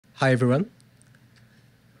Hi, everyone.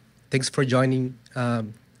 Thanks for joining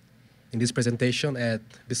in this presentation at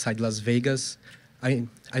Beside Las Vegas.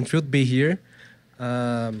 I'm thrilled to be here.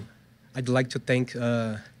 I'd like to thank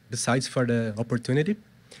Besides for the opportunity.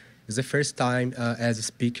 It's the first time as a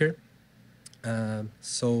speaker.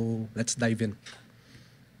 So let's dive in.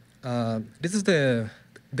 This is the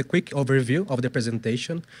quick overview of the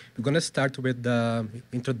presentation. We're going to start with the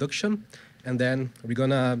introduction, and then we're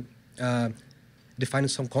going to define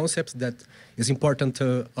some concepts that is important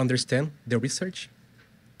to understand the research.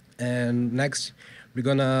 And next, we're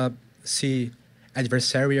going to see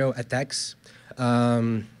adversarial attacks.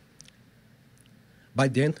 By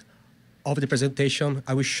the end of the presentation,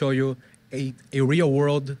 I will show you a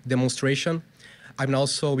real-world demonstration. I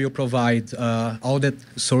also will provide all the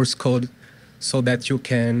source code so that you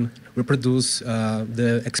can reproduce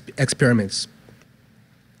the experiments.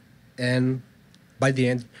 And by the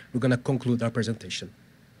end, we're going to conclude our presentation.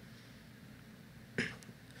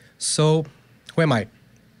 So, who am I?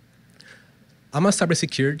 I'm a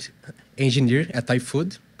cybersecurity engineer at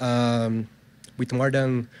iFood with more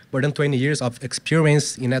than 20 years of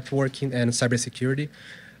experience in networking and cybersecurity.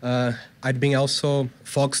 I've been also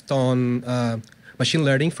focused on machine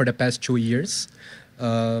learning for the past 2 years.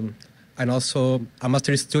 And also a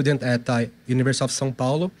master's student at the University of São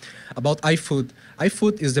Paulo. About iFood.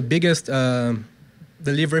 iFood is the biggest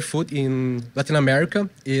delivery food in Latin America.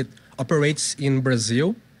 It operates in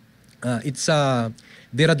Brazil. It's a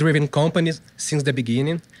data-driven company since the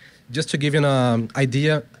beginning. Just to give you an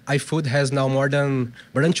idea, iFood has now more than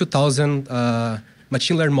 2,000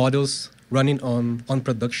 machine learning models running on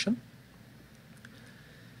production.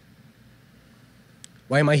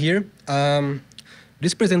 Why am I here?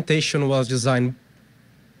 This presentation was designed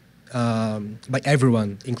by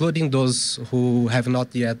everyone, including those who have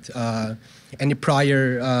not yet any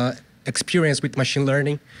prior experience with machine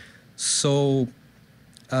learning. So,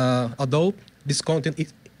 although this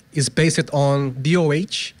content is based on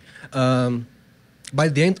DoH, by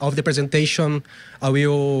the end of the presentation, I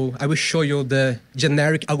will show you the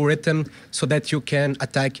generic algorithm so that you can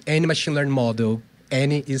attack any machine learning model.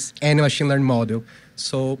 Any machine learning model.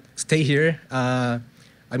 So stay here.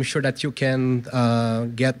 I'm sure that you can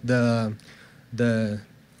get the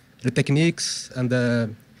techniques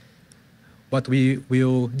and what we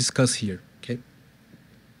will discuss here. Okay.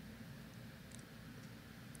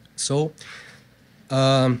 So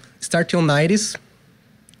starting in 90s.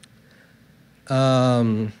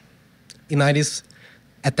 In 90s,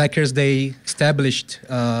 attackers they established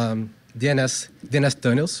DNS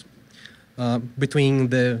tunnels between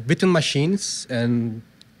the victim machines and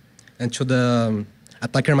to the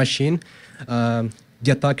attacker machine.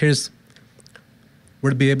 The attackers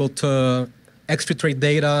would be able to exfiltrate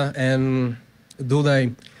data and do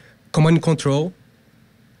the command and control.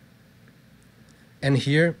 And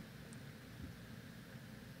here,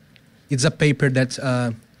 it's a paper that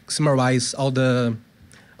summarizes all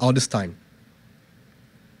this time.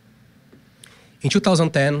 In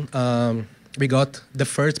 2010, we got the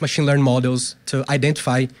first machine learning models to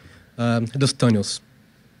identify those tunnels.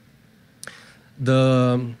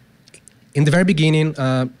 In the very beginning,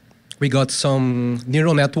 we got some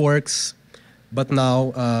neural networks, but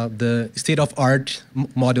now the state-of-art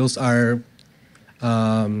models are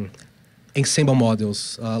ensemble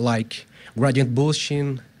models like gradient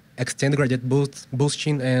boosting, extended gradient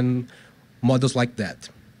boosting, and models like that.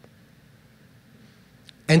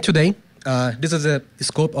 And today, this is the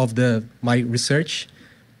scope of my research.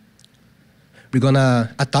 We're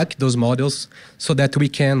gonna attack those models so that we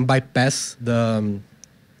can bypass the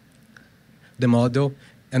model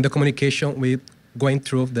and the communication with going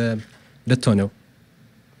through the tunnel.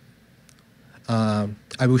 I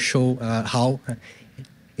will show how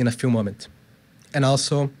in a few moments. And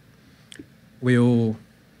also, we'll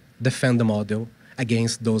defend the model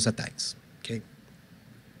against those attacks. Okay.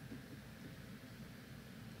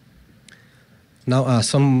 Now,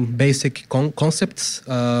 some basic concepts.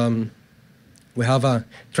 We have a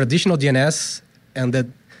traditional DNS and the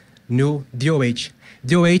new DoH.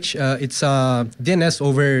 DoH, it's a DNS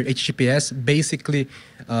over HTTPS. Basically,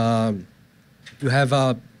 you have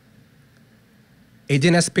a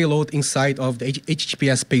DNS payload inside of the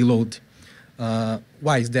HTTPS payload.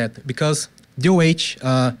 Why is that? Because DoH,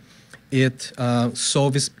 it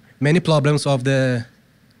solves many problems of the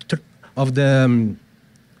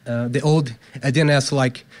old DNS,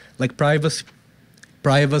 like privacy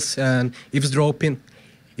and eavesdropping,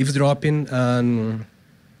 and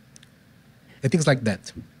things like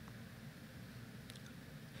that.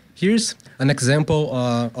 Here's an example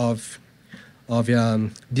of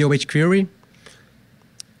DoH query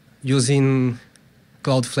using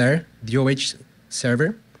Cloudflare DoH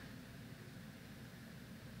server.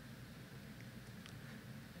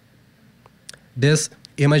 This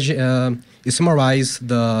image summarizes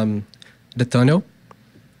the tunnel.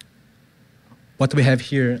 What we have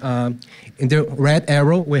here, in the red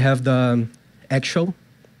arrow, we have the actual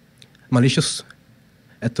malicious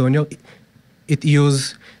tunnel. It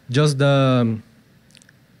uses just the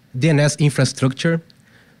DNS infrastructure.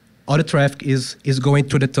 All the traffic is going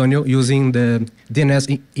through the tunnel using the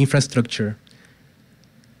DNS infrastructure.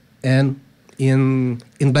 And in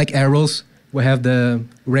black arrows, we have the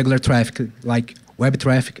regular traffic, like web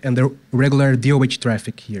traffic, and the regular DoH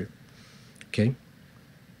traffic here. Okay.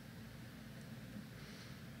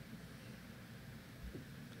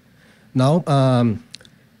 Now,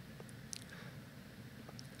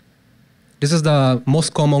 this is the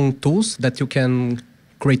most common tools that you can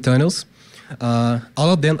create tunnels.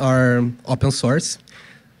 All of them are open source.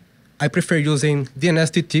 I prefer using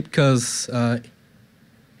DNSTT because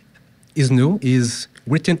it's new, is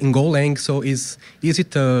written in Golang, so it's easy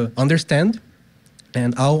to understand.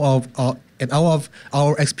 And all of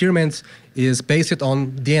our experiments is based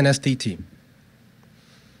on DNSTT.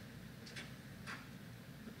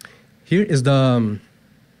 Here is the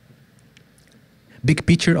big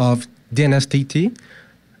picture of DNSTT.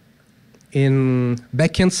 In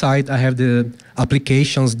backend side, I have the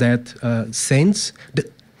applications that sends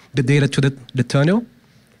the data to the tunnel.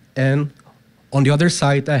 And on the other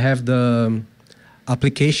side, I have the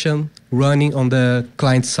application running on the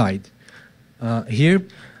client side. Here,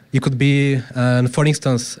 it could be, for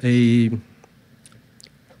instance, a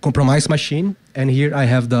compromised machine. And here I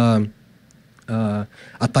have the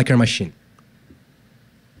attacker machine.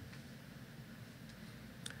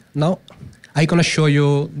 Now, I'm going to show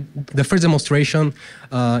you the first demonstration.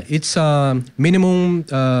 It's a minimum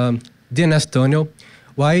DNS tunnel.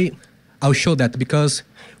 Why I'll show that? Because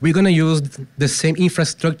we're going to use the same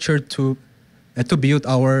infrastructure to build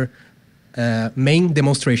our main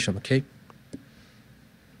demonstration, okay?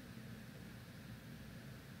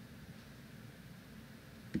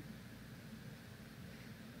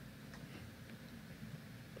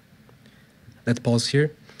 Let's pause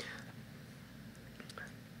here.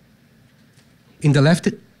 In the left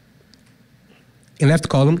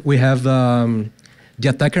column, we have the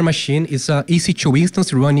attacker machine. It's an EC2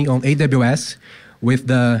 instance running on AWS with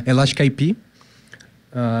the Elastic IP.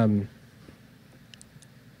 On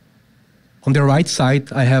the right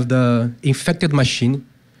side, I have the infected machine.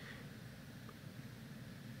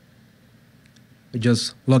 We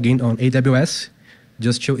just log in on AWS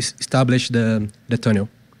just to establish the tunnel.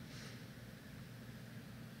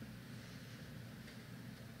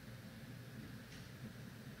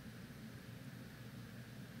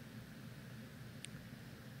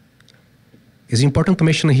 It's important to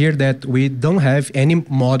mention here that we don't have any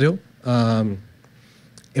model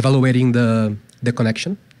evaluating the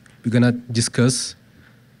connection. We're going to discuss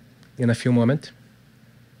in a few moments.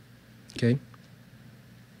 Okay.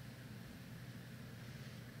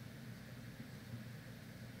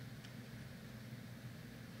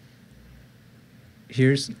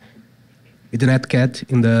 Here's the netcat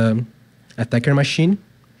in the attacker machine.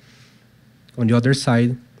 On the other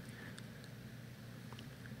side,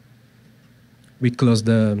 we close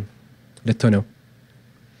the tunnel.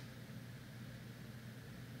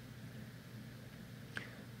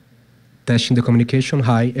 Testing the communication,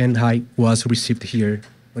 hi, and hi was received here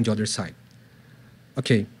on the other side.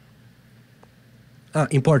 Okay.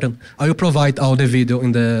 Important. I will provide all the video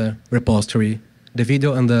in the repository, the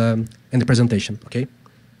video and the presentation. Okay.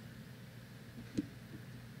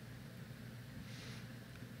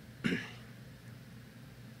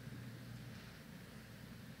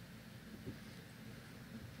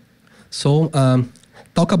 So,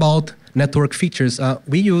 talk about network features.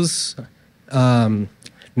 We use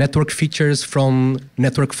network features from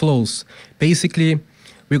network flows. Basically,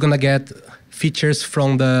 we're gonna get features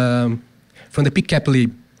from the PCAP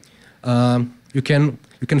lib. You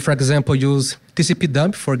can, for example, use TCP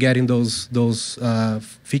dump for getting those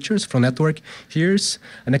features from network. Here's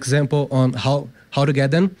an example on how to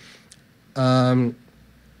get them.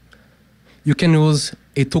 You can use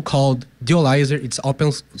a tool called Dualizer. It's an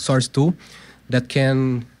open source tool that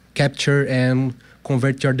can capture and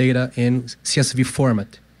convert your data in CSV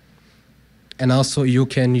format. And also you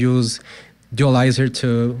can use Dualizer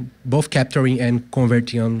to both capturing and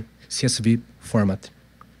converting on CSV format.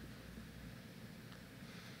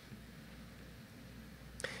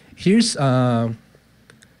 Here's the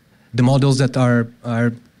models that are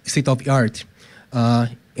state of the art.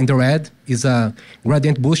 In the red is a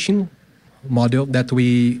gradient boosting model that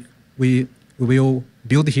we will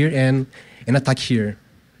build here and an attack here.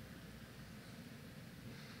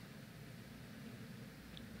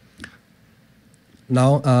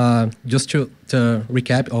 Now, just to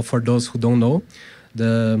recap, or for those who don't know,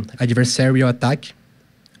 the adversarial attack,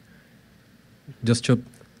 just to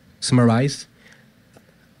summarize,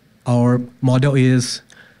 our model is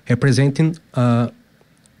representing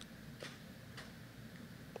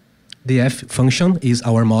the F function is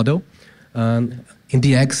our model. In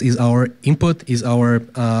the X is our input, is our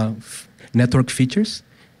network features,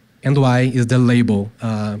 and Y is the label.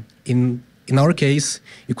 In our case,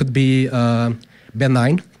 it could be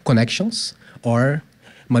benign connections or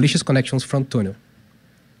malicious connections from tunnel.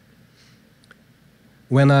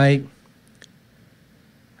 When I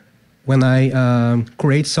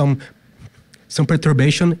create some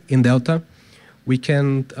perturbation in delta, we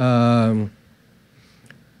can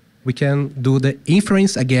do the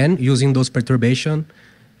inference again using those perturbation,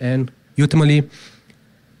 and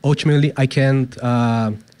ultimately I can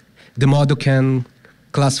the model can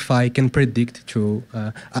classify, can predict to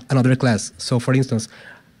another class. So, for instance,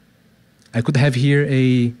 I could have here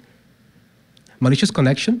a malicious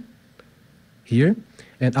connection here,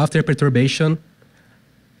 and after perturbation,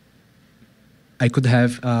 I can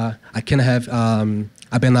have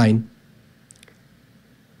a benign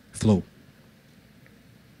flow.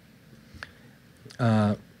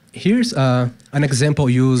 Here's an example.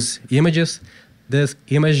 Use images. This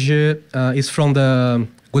image is from the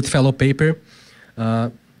Goodfellow paper.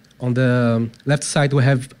 On the left side, we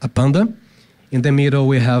have a panda. In the middle,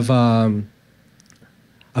 we have a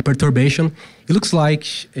perturbation. It looks like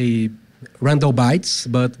a random bytes,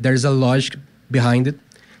 but there's a logic behind it,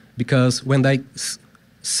 because when I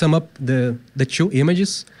sum up the two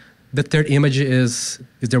images, the third image is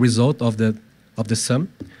the result of the sum.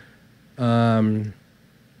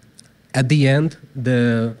 At the end,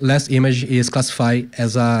 the last image is classified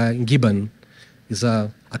as a gibbon, is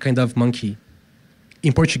a kind of monkey.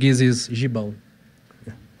 In Portuguese, is gibão.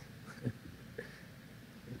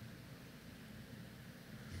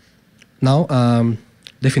 Now,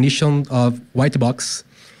 definition of white box.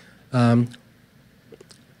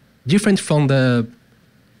 Different from a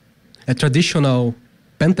traditional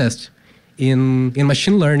pen test, in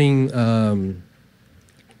machine learning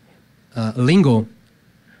lingo,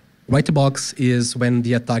 white box is when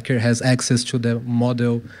the attacker has access to the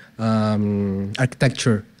model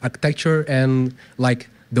architecture and like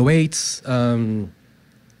the weights,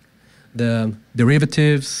 the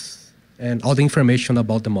derivatives, and all the information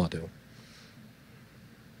about the model.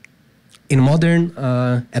 In modern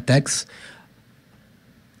attacks,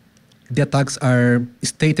 the attacks are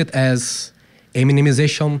stated as a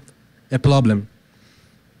minimization problem.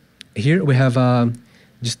 Here we have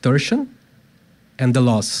distortion and the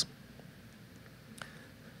loss.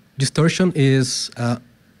 Distortion is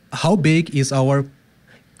how big is our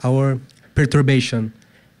perturbation,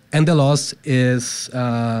 and the loss is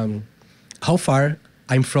how far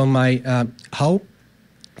I'm from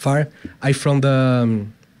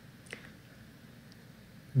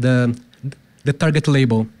the target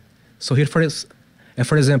label. So here, for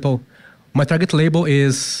example, my target label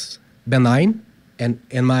is benign, and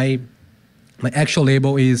my actual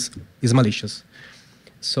label is malicious.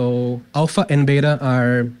 So alpha and beta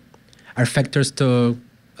are factors to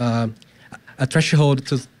a threshold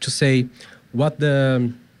to say what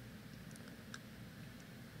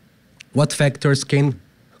factors can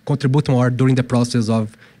contribute more during the process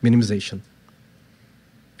of minimization.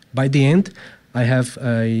 By the end, I have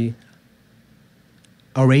a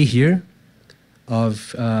array here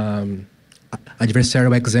of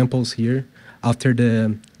adversarial examples here after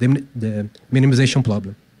the minimization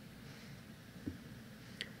problem.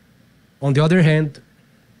 On the other hand,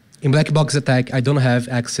 in black box attack, I don't have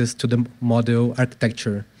access to the model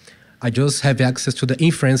architecture. I just have access to the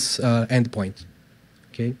inference endpoint.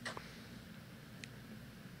 Okay.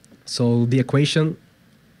 So the equation,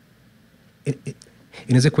 in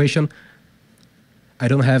this equation, I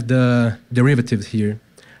don't have the derivatives here.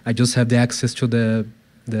 I just have the access to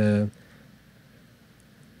the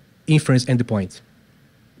inference endpoint.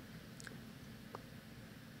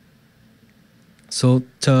 So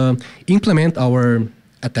to implement our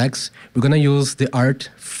attacks, we're going to use the ART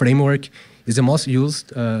framework. It's the most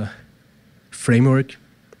used framework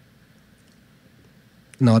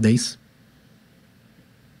nowadays.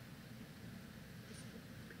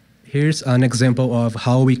 Here's an example of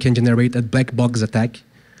how we can generate a black box attack.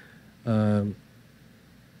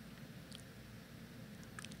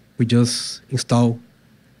 We just install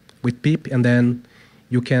with pip, and then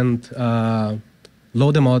you can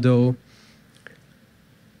load the model.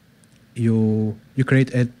 You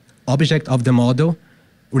create an object of the model,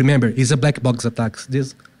 remember, it's a black box attack.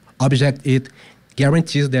 This object, it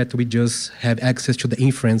guarantees that we just have access to the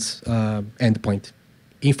inference endpoint,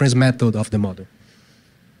 inference method of the model.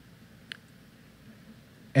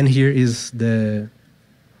 And here is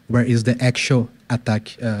where is the actual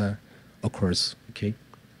attack occurs, okay?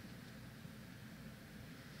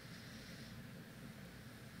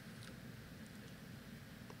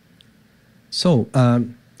 So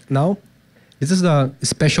now, this is a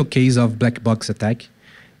special case of black box attack.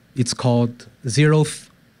 It's called zeroth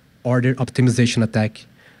order optimization attack.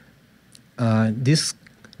 This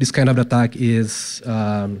kind of attack is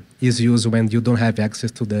used when you don't have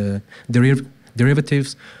access to the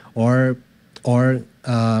derivatives, or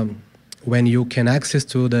when you can access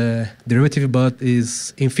to the derivative but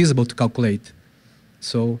is infeasible to calculate.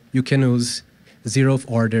 So you can use zeroth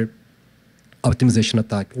order optimization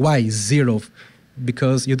attack. Why zeroth?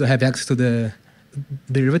 Because you don't have access to the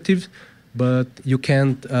derivative, but you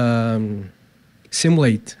can't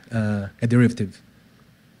simulate a derivative.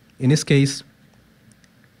 In this case,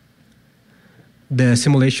 the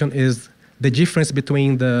simulation is the difference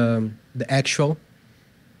between the actual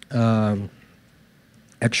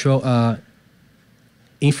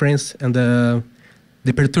inference and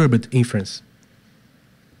the perturbed inference.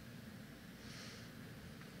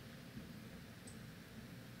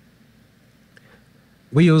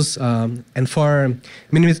 We use, and for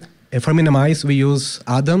minimize, we use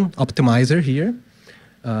Adam optimizer here.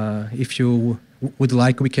 If you would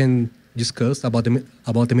like, we can discuss about the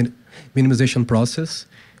minimization process.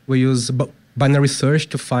 We use binary search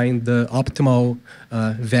to find the optimal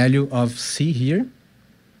value of C here.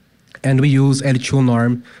 And we use L2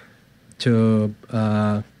 norm to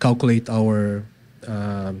calculate our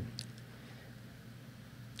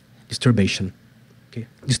distortion.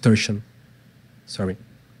 Sorry.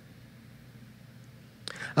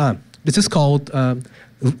 This is called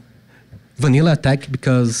vanilla attack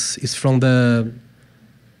because it's from the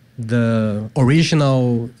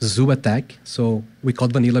original zoo attack. So we call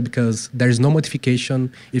it vanilla because there is no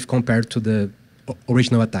modification if compared to the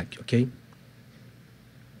original attack, okay?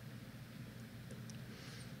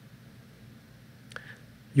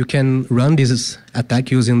 You can run this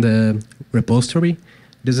attack using the repository.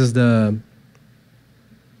 This is the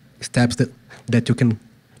steps that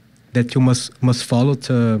you must follow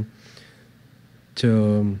to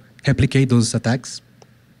replicate those attacks.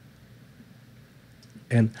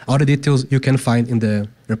 And all the details you can find in the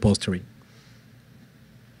repository.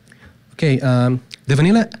 Okay, the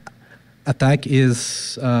vanilla attack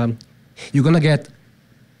is you're gonna get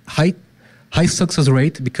high success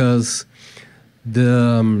rate because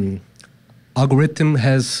the algorithm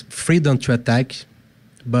has freedom to attack,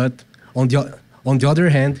 but on the other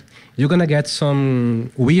hand, you're gonna get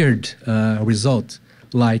some weird result,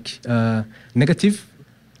 like negative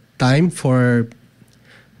time for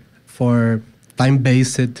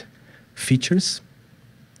time-based features,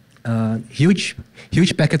 huge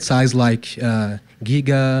packet size like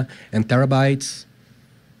giga and terabytes,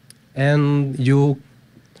 and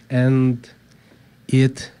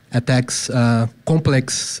it attacks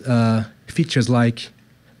complex features like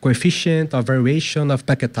coefficient or variation of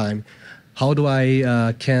packet time. How do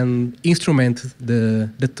I can instrument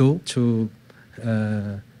the tool to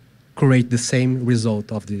create the same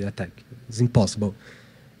result of the attack? It's impossible.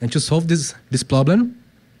 And to solve this problem,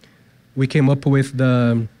 we came up with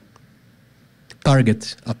the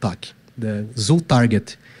target attack, the zoo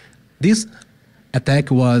target. This attack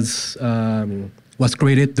was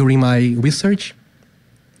created during my research.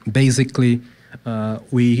 Basically,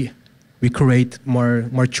 we create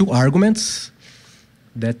more two arguments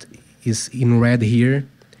that is in red here.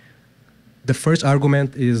 The first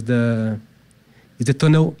argument is the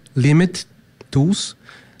tunnel limit tools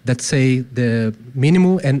that say the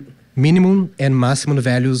minimum and maximum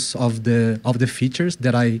values of the features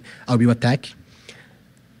that I will attack.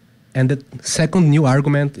 And the second new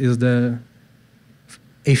argument is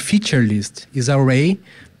a feature list is an array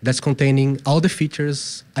that's containing all the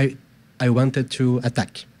features I wanted to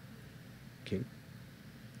attack. Okay.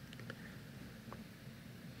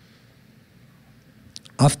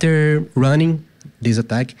 After running this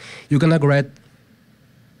attack, you're gonna get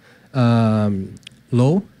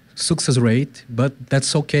low success rate, but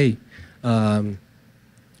that's okay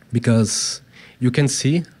because you can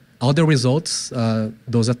see all the results,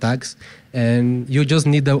 those attacks, and you just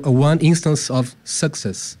need one instance of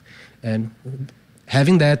success. And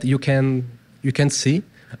having that, you can see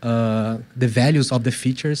the values of the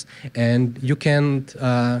features, and you can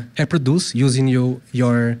reproduce using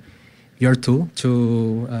your tool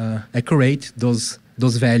to accurate those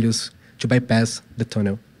values to bypass the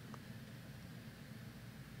tunnel.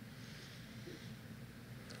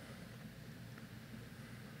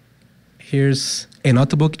 Here's a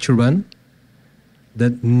notebook to run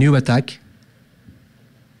the new attack.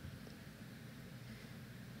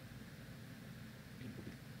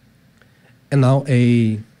 And now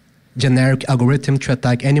a generic algorithm to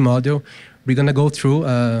attack any model. We're going to go through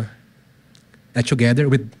together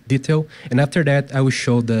with detail. And after that, I will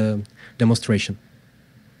show the demonstration.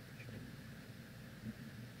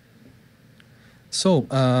 So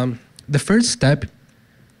the first step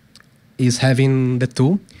is having the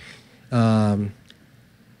tool.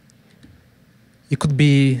 It could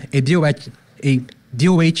be a DoH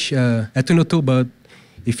tunnel tool, but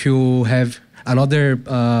if you have another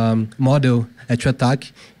model to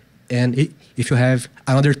attack, and if you have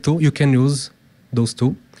another tool, you can use those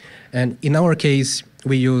two. And in our case,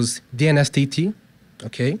 we use DNSTT.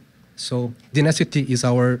 Okay, so DNSTT is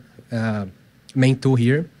our main tool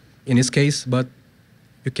here in this case, but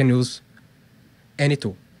you can use any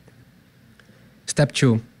tool. Step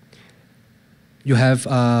 2, you have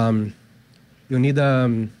you need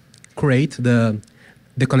to create the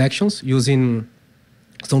connections using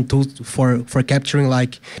some tools for capturing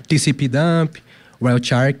like TCP dump,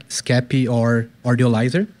 Wireshark, Scapy, or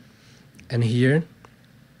Audiolizer. And here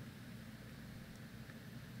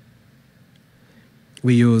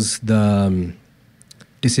we use the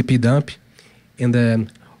TCP dump. In the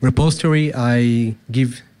repository, I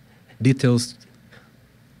give details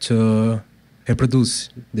to reproduce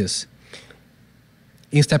this.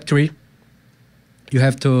 In step 3, you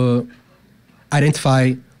have to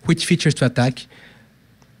identify which features to attack.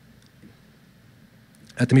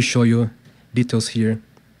 Let me show you details here.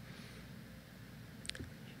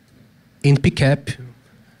 In PCAP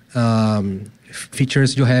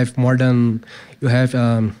features, you have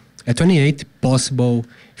 28 possible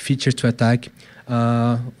features to attack,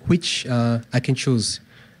 which I can choose.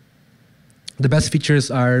 The best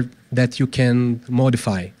features are that you can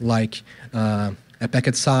modify, like a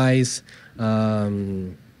packet size,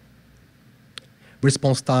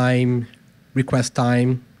 response time, request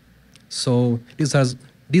time. So these are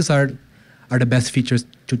the best features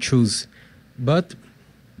to choose. But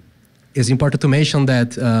it's important to mention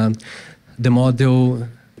that the model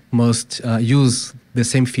must use the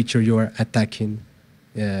same feature you are attacking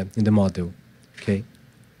in the model. Okay,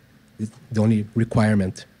 it's the only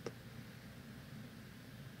requirement.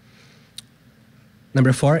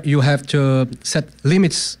 Number 4, you have to set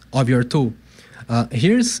limits of your tool.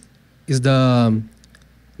 Here's the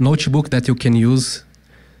notebook that you can use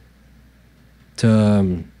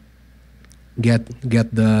to get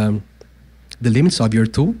the limits of your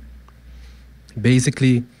tool.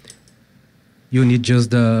 Basically, you need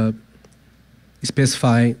just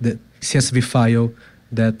specify the CSV file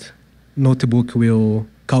that notebook will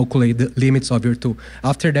calculate the limits of your tool.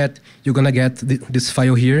 After that, you're gonna get this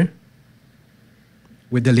file here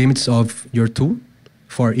with the limits of your tool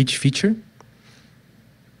for each feature.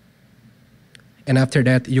 And after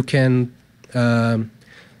that, you can,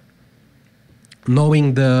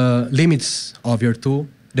 knowing the limits of your tool,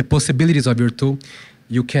 the possibilities of your tool,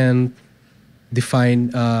 you can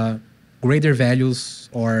define greater values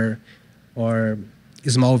or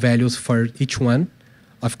small values for each one.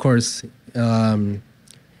 Of course, you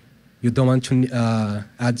don't want to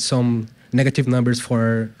add some negative numbers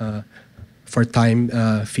for time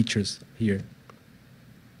features here.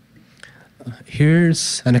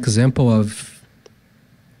 Here's an example of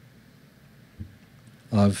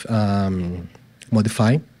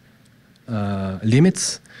modify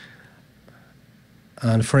limits.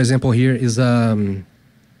 And for example, here is the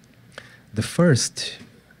first.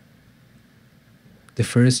 The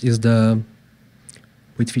first is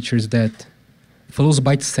with features that flows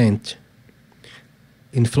byte sent.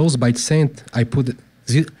 In flows byte sent, I put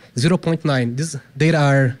 0.9. These data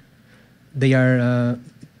are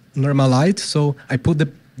normalized, so I put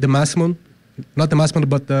the maximum, not the maximum,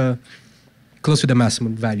 but close to the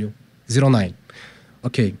maximum value, 0.9.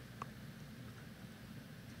 Okay.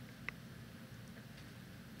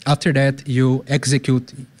 After that, you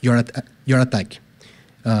execute your attack.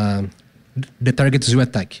 The target is your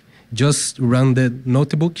attack. Just run the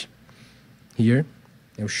notebook here.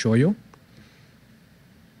 I'll show you.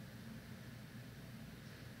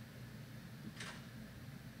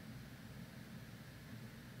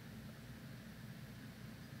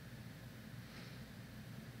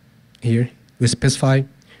 Here, we specify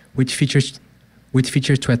which features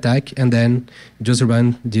to attack, and then just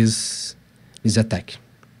run this attack.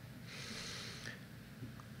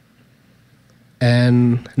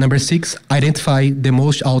 And number 6, identify the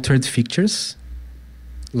most altered features,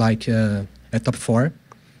 like a top 4,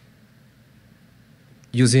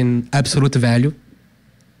 using absolute value.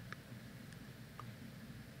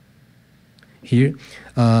 here,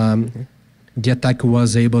 the attacker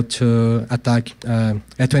was able to attack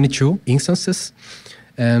at 22 instances,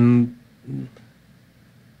 and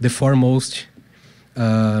the foremost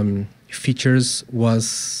features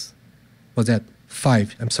was that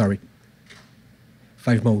 5. I'm sorry,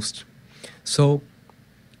 5 most. So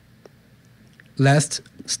last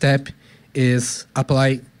step is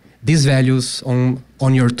apply these values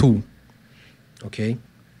on your tool. Okay.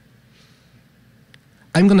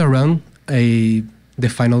 I'm gonna run the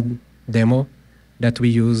final demo that we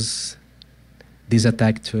use this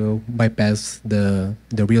attack to bypass the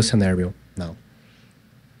real scenario now.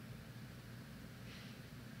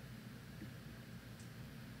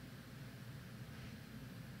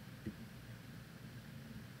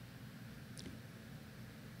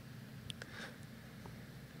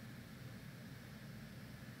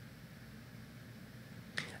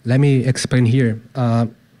 Let me explain here.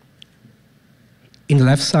 In the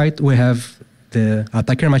left side, we have the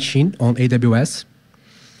attacker machine on AWS.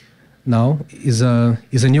 Now is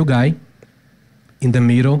a new guy. In the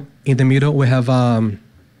middle, we have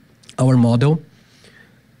our model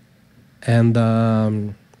and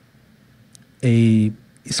a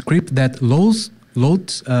script that loads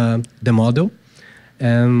the model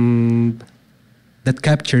and that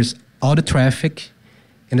captures all the traffic.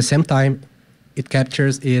 And at the same time, it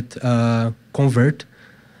captures convert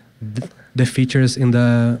the features in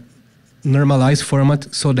the normalized format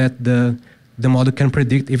so that the model can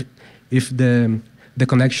predict if the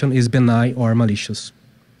connection is benign or malicious.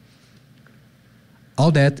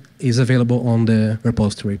 All that is available on the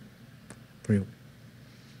repository for you.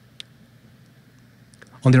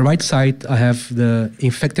 On the right side, I have the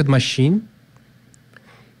infected machine.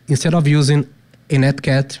 Instead of using a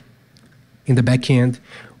netcat in the backend,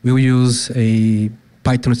 we'll use a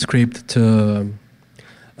Python script to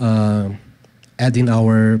add in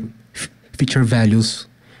our feature values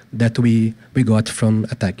that we got from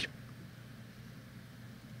attack.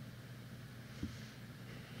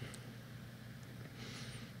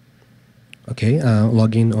 Okay,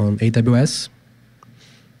 login on AWS.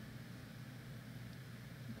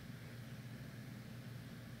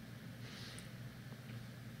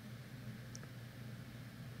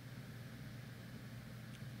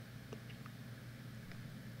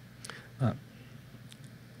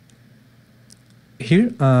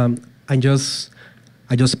 Here, I just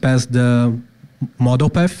passed the model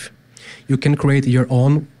path. You can create your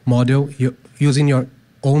own model using your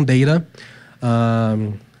own data.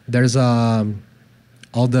 There's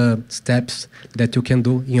all the steps that you can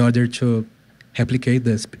do in order to replicate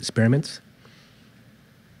the experiments.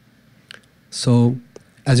 So,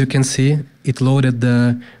 as you can see, it loaded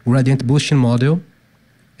the gradient boosting model,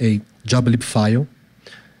 a joblib file,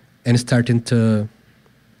 and starting to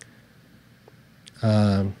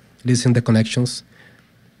listen the connections.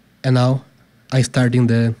 And now I start in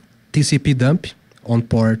the TCP dump on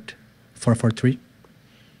port 443,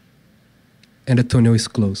 and the tunnel is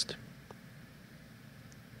closed.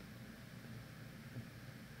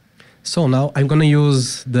 So now I'm gonna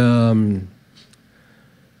use the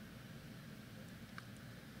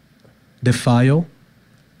file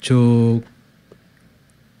to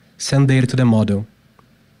send data to the model.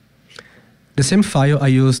 The same file I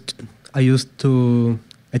used to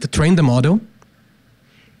train the model.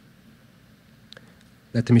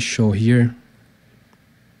 Let me show here.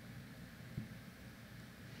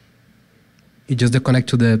 It just connect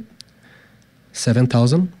to the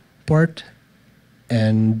 7000 port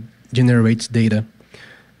and generates data.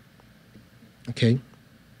 Okay.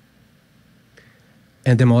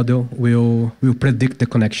 And the model will predict the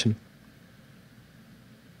connection.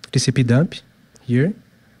 TCP dump here.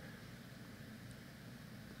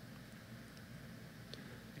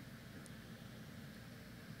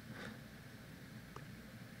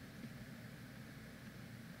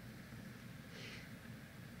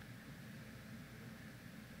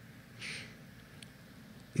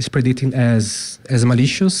 Is predicting as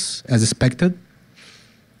malicious as expected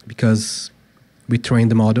because we trained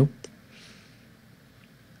the model.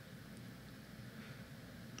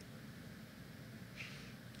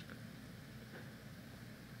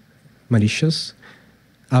 Malicious.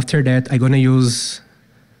 After that, I'm gonna use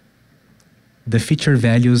the feature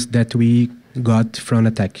values that we got from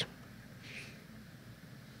attack.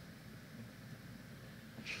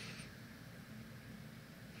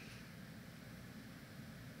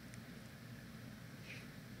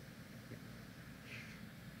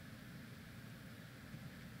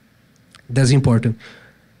 That's important.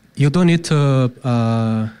 You don't need to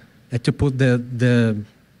put the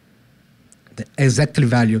exact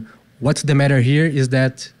value. what's the matter here is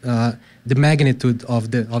that the magnitude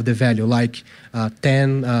of the value, like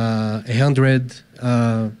 10, 100,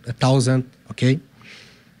 1,000, okay?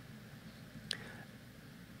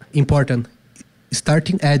 Important,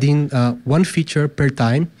 starting adding one feature per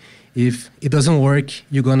time. If it doesn't work,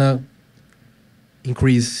 you're gonna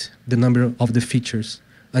increase the number of the features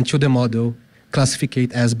until the model classifies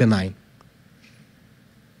it as benign.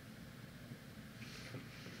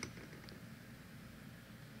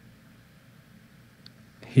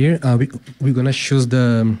 Here, we're gonna choose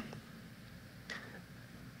the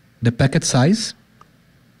packet size,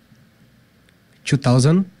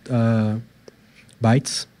 2,000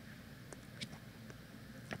 bytes,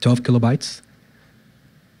 12 kilobytes.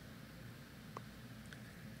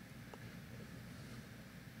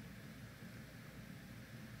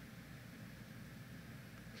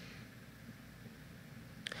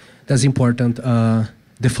 That's important.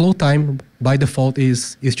 The flow time by default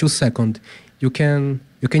is 2 seconds. You can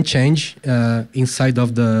change inside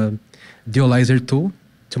of the Dualizer tool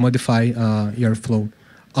to modify your flow.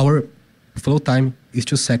 Our flow time is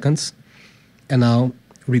 2 seconds, and now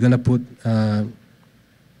we're gonna put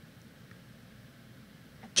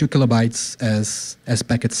 2 kilobytes as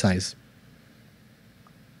packet size.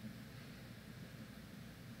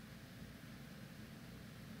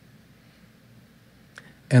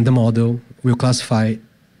 And the model will classify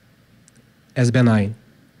as benign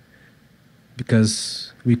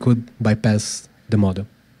because we could bypass the model.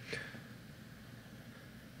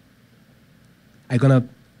 I'm gonna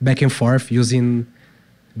back and forth using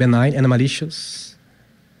benign and malicious.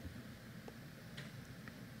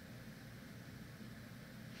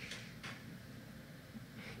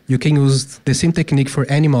 You can use the same technique for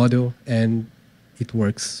any model and it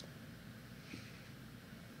works.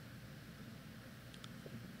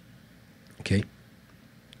 Okay.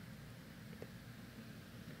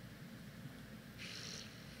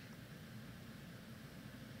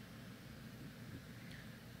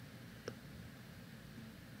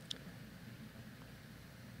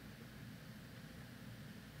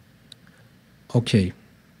 Okay.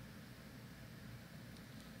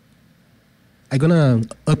 I'm gonna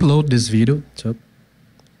upload this video so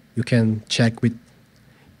you can check with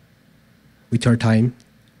your time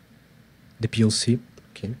the POC.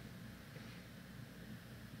 Okay.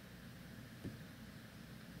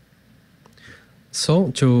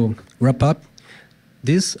 So to wrap up,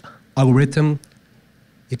 this algorithm,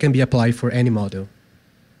 it can be applied for any model.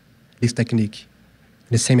 This technique,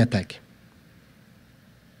 the same attack.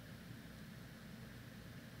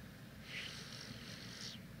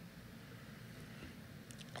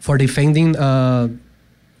 For defending the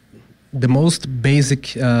most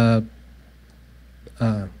basic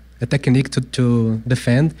technique to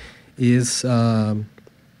defend is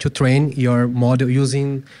to train your model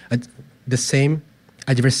using the same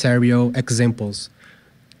adversarial examples,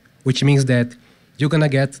 which means that you're gonna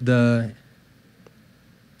get the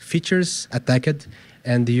features attacked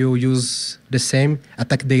and you use the same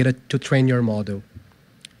attack data to train your model.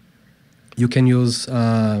 You can use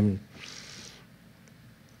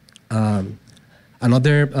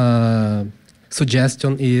another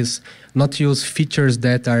suggestion is not use features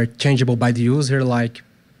that are changeable by the user, like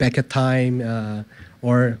packet time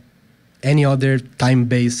or any other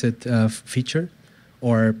time-based feature,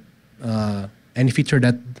 or any feature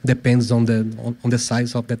that depends on the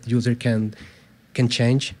size of that user can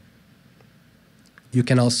change. You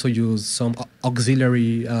can also use some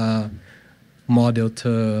auxiliary model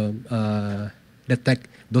to detect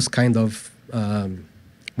those kind of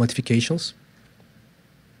modifications.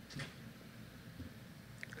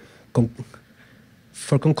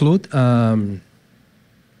 For conclude,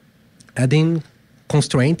 adding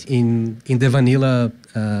constraint in the vanilla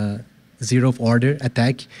zero order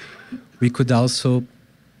attack, we could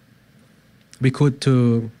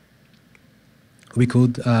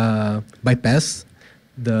bypass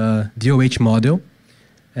the DoH model,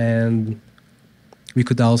 and we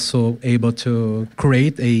could also able to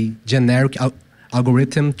create a generic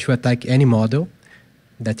algorithm to attack any model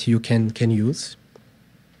that you can use.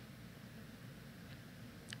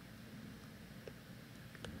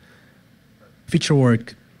 Feature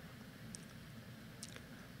work.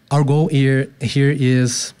 Our goal here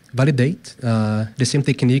is validate the same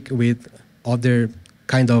technique with other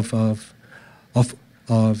kind of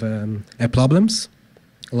problems,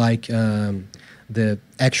 like the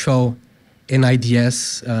actual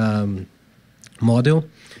NIDS model.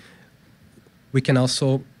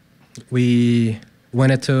 We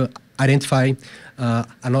wanted to identify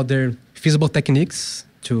another feasible techniques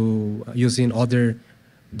to using other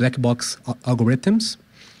black box algorithms,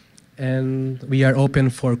 And we are open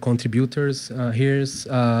for contributors. Here's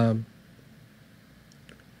a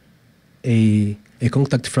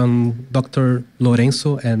contact from Dr.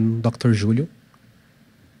 Lorenzo and Dr. Julio.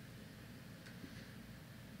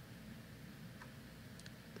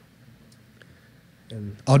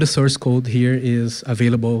 And all the source code here is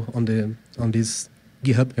available on this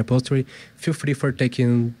GitHub repository. Feel free for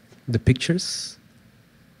taking the pictures.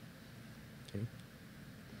 Okay.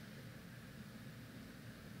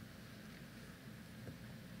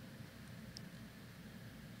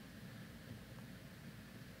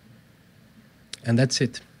 And that's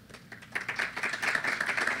it.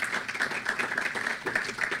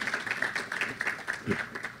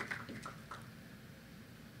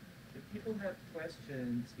 If people have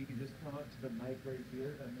questions, you can just come up to the mic right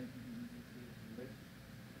here. That might be easy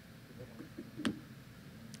to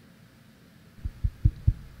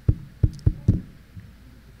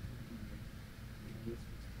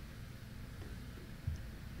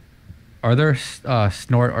Are there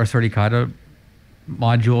snort or certificata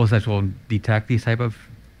modules that will detect these type of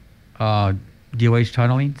DoH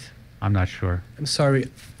tunnelings? I'm not sure. I'm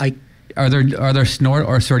sorry. Are there snort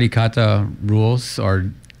or certificata rules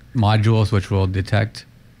or modules which will detect?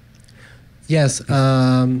 Yes.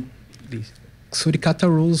 Suricata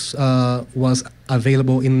rules was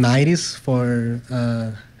available in 90s for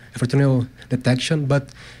tunnel detection,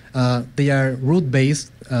 but they are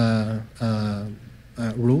rule-based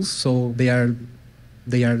rules, so they are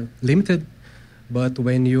limited. But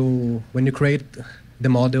when you create the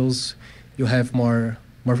models, you have more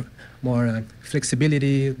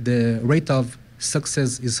flexibility. The rate of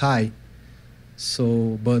success is high.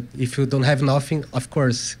 So, but if you don't have nothing, of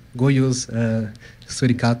course, go use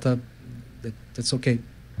Suricata. That's okay.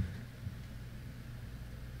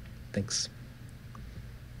 Thanks.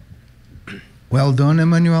 Well done,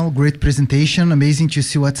 Emmanuel. Great presentation. Amazing to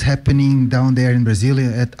see what's happening down there in Brazil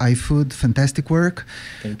at iFood. Fantastic work.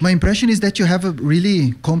 My impression is that you have a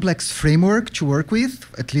really complex framework to work with,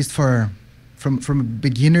 at least from a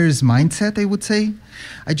beginner's mindset, I would say.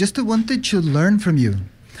 I just wanted to learn from you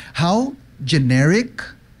how generic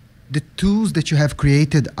the tools that you have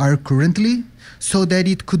created are currently, so that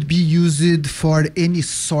it could be used for any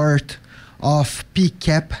sort of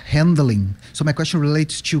PCAP handling. So my question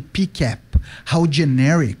relates to PCAP. How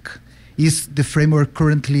generic is the framework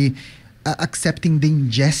currently accepting the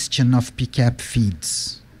ingestion of PCAP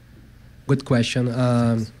feeds? Good question.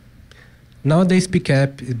 Nowadays,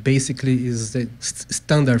 PCAP basically is the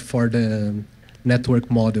standard for the network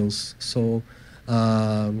models. So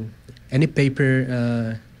any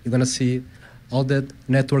paper you're gonna see, all the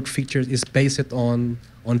network features is based on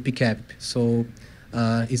PCAP. So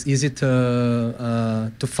it's easy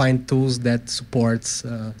to find tools that supports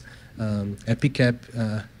PCAP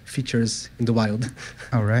features in the wild.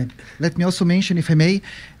 All right. Let me also mention, if I may,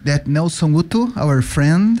 that Nelson Uto, our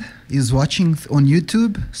friend, is watching on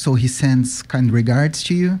YouTube, so he sends kind regards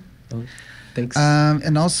to you. Oh, thanks.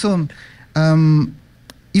 And also,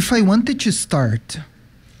 if I wanted to start,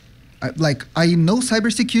 like I know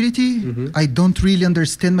cybersecurity, I don't really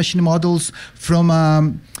understand machine models from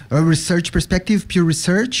a research perspective, pure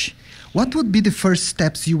research. What would be the first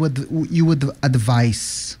steps you would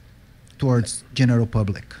advise towards general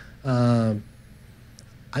public? I'm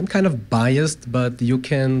kind of biased, but you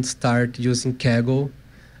can start using Kaggle.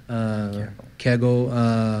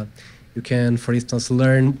 Kaggle, you can, for instance,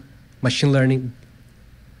 learn machine learning,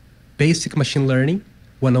 basic machine learning,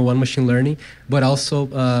 101 machine learning, but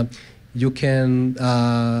also you can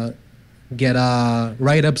get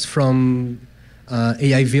write-ups from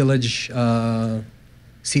AI Village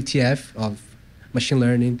CTF of machine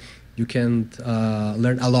learning. You can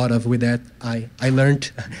learn a lot with that. I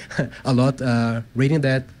learned a lot reading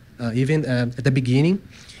that, even at the beginning,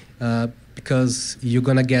 because you're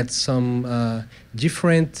gonna get some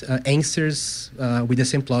different answers with the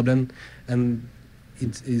same problem, and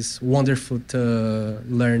it is wonderful to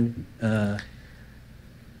learn.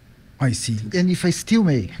 I see. And if I still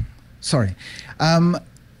may, sorry, I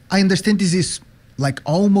understand this is like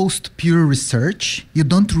almost pure research. You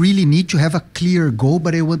don't really need to have a clear goal,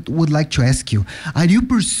 but I would like to ask you, are you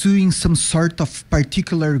pursuing some sort of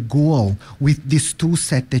particular goal with this tool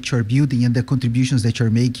set that you're building and the contributions that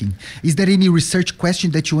you're making? Is there any research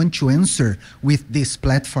question that you want to answer with this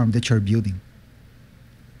platform that you're building?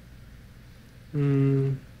 I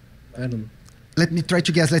don't know. Let me try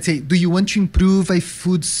to guess. Let's say, do you want to improve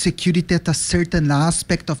food security at a certain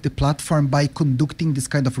aspect of the platform by conducting this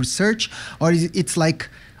kind of research? Or is it's like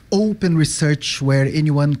open research where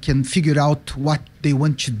anyone can figure out what they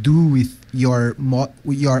want to do with your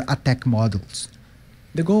attack models?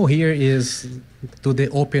 The goal here is to the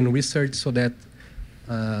open research so that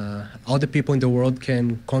all the people in the world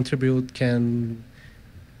can contribute, can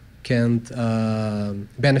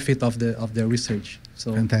benefit of the research.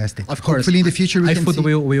 So Fantastic. Of course, Hopefully in the future we can iFood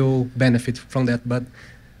see. will benefit from that, but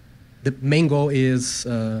the main goal is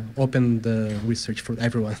open the research for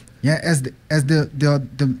everyone. Yeah, as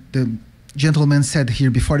the gentleman said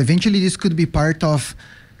here before, eventually this could be part of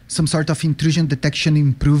some sort of intrusion detection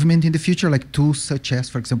improvement in the future, like tools such as,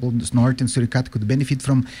 for example, Snort and Suricat could benefit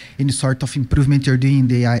from any sort of improvement you're doing in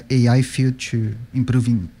the AI field to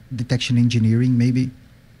improving detection engineering, maybe.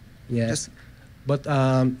 Yes, but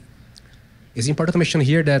it's important to mention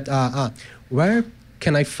here that where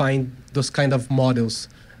can I find those kind of models?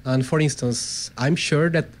 And for instance, I'm sure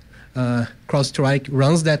that CrowdStrike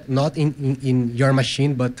runs that not in your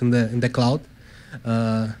machine, but in the cloud.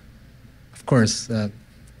 Of course,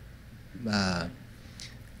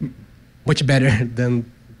 much better than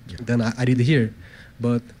I did here,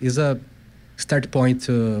 but it's a start point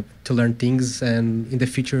to learn things and in the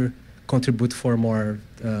future contribute for more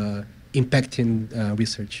impacting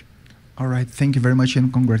research. All right, thank you very much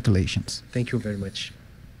and congratulations. Thank you very much.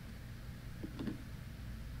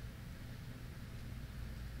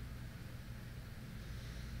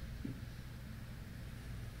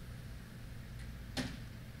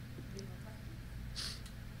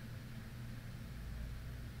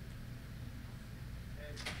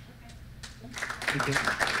 Thank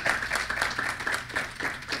you.